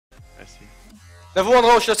see. Level 1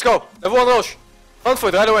 Rosh, let's go. Level 1 Rosh. Run for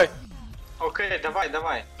it right away. Okay, давай.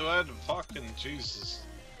 Dude, fucking Jesus.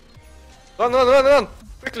 Run.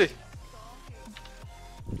 Quickly.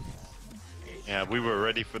 Yeah, we were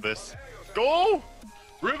ready for this. Go!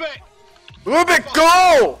 Rubik! Rubik,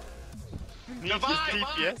 go! Needs his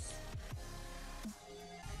DPS.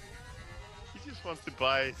 He just wants to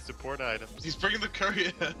buy support items. He's bringing the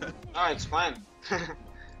courier. No, it's fine.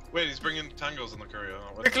 Wait, he's bringing tangles on the courier.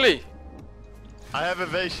 Oh, what? Quickly. I have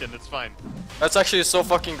evasion, it's fine. That's actually so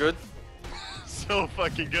fucking good. So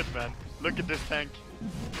fucking good, man. Look at this tank.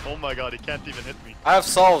 Oh my god, he can't even hit me. I have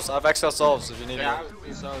solves. I have extra solves if you need Yeah, them.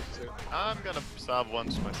 we saw it too. I'm gonna salve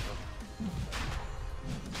once myself.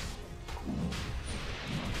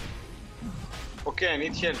 Okay, I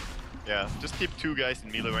need heal. Yeah, just keep 2 guys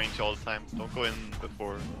in melee range all the time. Don't go in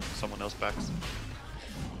before someone else backs.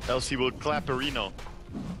 Else he will clap a Reno.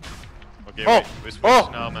 Okay, Oh! wait, we switch Oh!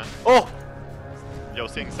 now, man. Oh! Yo,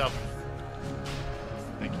 sing south.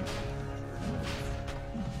 Thank you.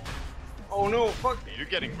 Oh no, fuck. You're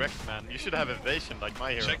getting wrecked, man. You should have evasion like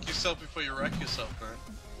my hero. Check yourself before you wreck yourself, man.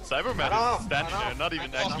 Cyberman I know, is standing I know. there, not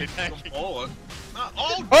even actually tanking. Oh,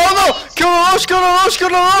 oh, Oh no! Kill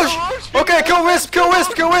the Rosh! Okay, kill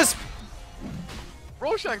Wisp!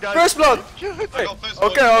 Roshan, guys! First blood! I got first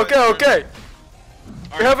blood. Okay.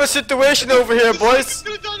 We have a situation over here, boys. It's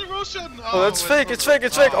gonna die to Roshan. Oh, it's fake.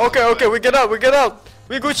 Okay, we get out. We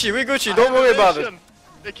Gucci, don't worry about it.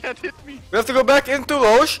 They can't hit me. We have to go back into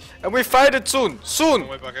Rosh, and we fight it soon.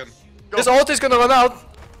 Way back in. His ult is gonna run out.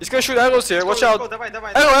 He's gonna shoot arrows here, watch out. Давай.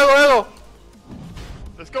 Arrow!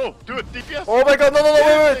 Let's go, do it, DPS. Oh my god, no,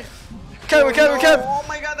 wait. We can. Oh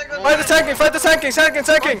my god, I got Fight the tanking. Tanking,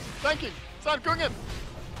 start going in.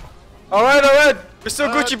 Alright. We're still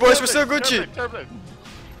Gucci, boys, we're still Gucci. Turbo.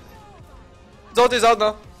 Zod is out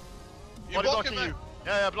now. You're Body blocking blocking me. you.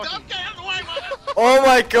 Yeah, blocking. Don't get out of the way, man. Oh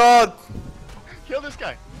my god. Kill this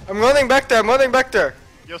guy. I'm running back there.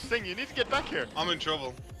 Yo, Sing, you need to get back here. I'm in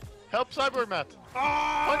trouble. Help Cyber Matt.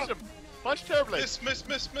 Punch him. Punch Terrorblade.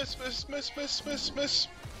 Miss.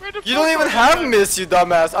 Where the You fuck don't even are have you? miss, you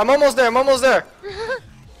dumbass. I'm almost there.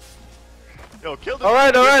 Yo, kill the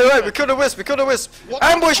Alright, we killed the wisp. What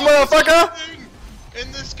Ambush, the fuck is motherfucker! happening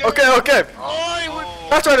in this game? Okay. Oh,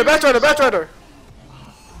 Batrider.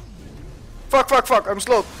 Fuck, I'm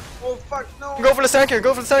slow. Oh fuck, no. Go for the tanking.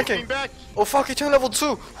 Coming back. Oh fuck, he turned level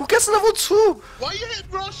 2. Who gets level 2? Why you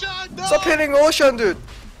hitting Roshan? No! Stop hitting Roshan, dude.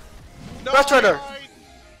 No! Batrider.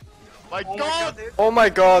 My Oh my god. dude. Oh my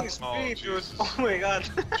god. Speed, dude. Jesus. Oh my god.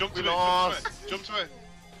 Jump to We it, lost. jump to it.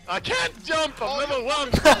 I can't jump. I'm level 1.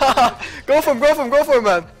 Go for him,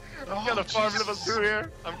 man. I'm gonna farm level 2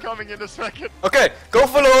 here. I'm coming in a second. Okay, go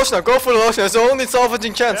for the Roshan now. It's the only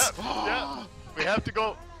salvaging chance. Yeah. We have to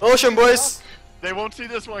go. Roshan, boys. They won't see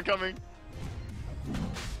this one coming.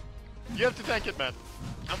 You have to tank it, man.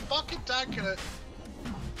 I'm fucking tanking it.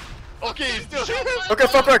 Okay, he's still. Okay,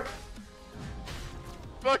 fuck.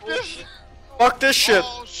 Fuck this. Fuck this shit.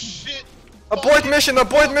 Oh shit. Abort mission.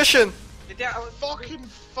 Yeah, I was Fucking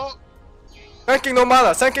fuck. Tanking no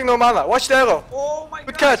mana. Watch the arrow. Oh my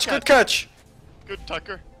Good god. catch. Good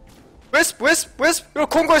Tucker. Wisp. Yo,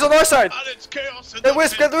 Kongo is on our side. And it's chaos. Get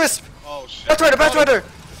the wisp. Oh shit. Batrider.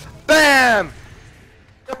 Bam.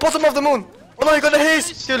 The bottom of the moon. Oh no, you got the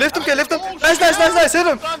haze. Here, lift him. Nice. Hit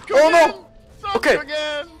him. Oh no. Okay.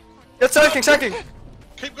 Get tanking.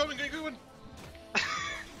 Keep going.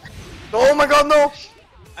 Oh my god, no.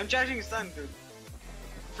 I'm charging stun, dude.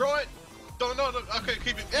 Throw it. No. Okay,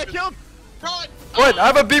 keep it. Yeah, kill him. Throw it. Wait, I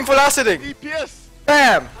have a beam for aciding. DPS.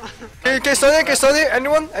 Bam. Can you stun it?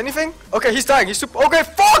 Anyone? Anything? Okay, he's dying. He's super. Okay,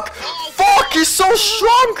 fuck. He's so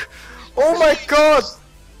strong. Oh my god.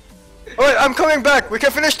 Alright, I'm coming back. We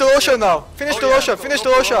can finish the Roshan now. Finish the Roshan.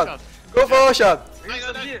 Go for Roshan. No.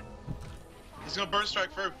 He's gonna burn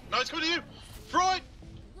strike through. No, it's coming to you. Throw it.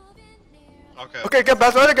 Okay. Get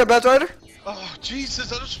Batrider. Oh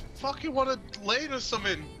Jesus! I just fucking want to lay or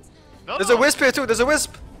something. No, There's a wisp here too.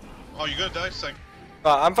 Oh, you're gonna die, Sing.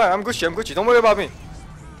 I'm fine. I'm Gucci. Don't worry about me.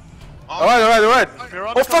 Oh, Alright.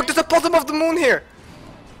 Miranda Oh fuck, coming. there's a bottom of the moon here.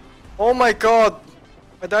 Oh my god.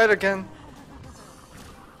 I died again.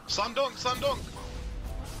 Slam dunk.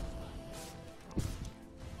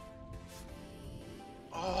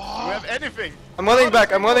 Do we have anything? I'm running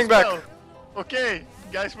back. Okay,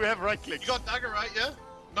 guys, we have right click. You got dagger, right? Yeah.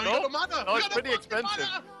 No, you No. got no mana. No, You it's got pretty fucking expensive.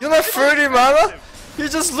 mana. You don't have 30 mana?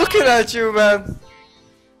 He's just looking at you, man.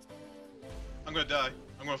 I'm gonna die.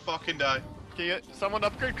 I'm gonna fucking die. Can you someone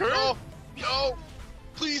upgrade curve? Yo,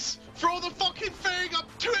 please throw the fucking thing up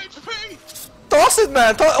 2 HP. Toss it,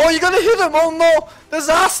 man. Oh, you're gonna hit him. Oh no.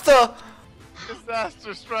 Disaster.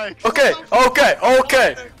 Disaster strikes. Okay, okay,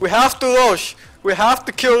 okay. We have to Rosh. We have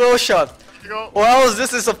to kill Roshan. Go. Or else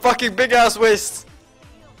this is a fucking big ass waste.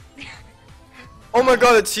 Oh my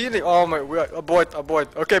god, it's healing. Oh my, we are abort.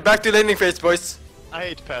 Okay, back to laning phase, boys. I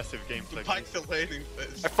hate passive games like Back this. to laning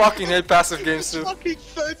phase. I fucking hate passive games too. Fucking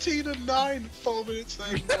 13 and 9, 4 minutes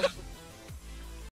in.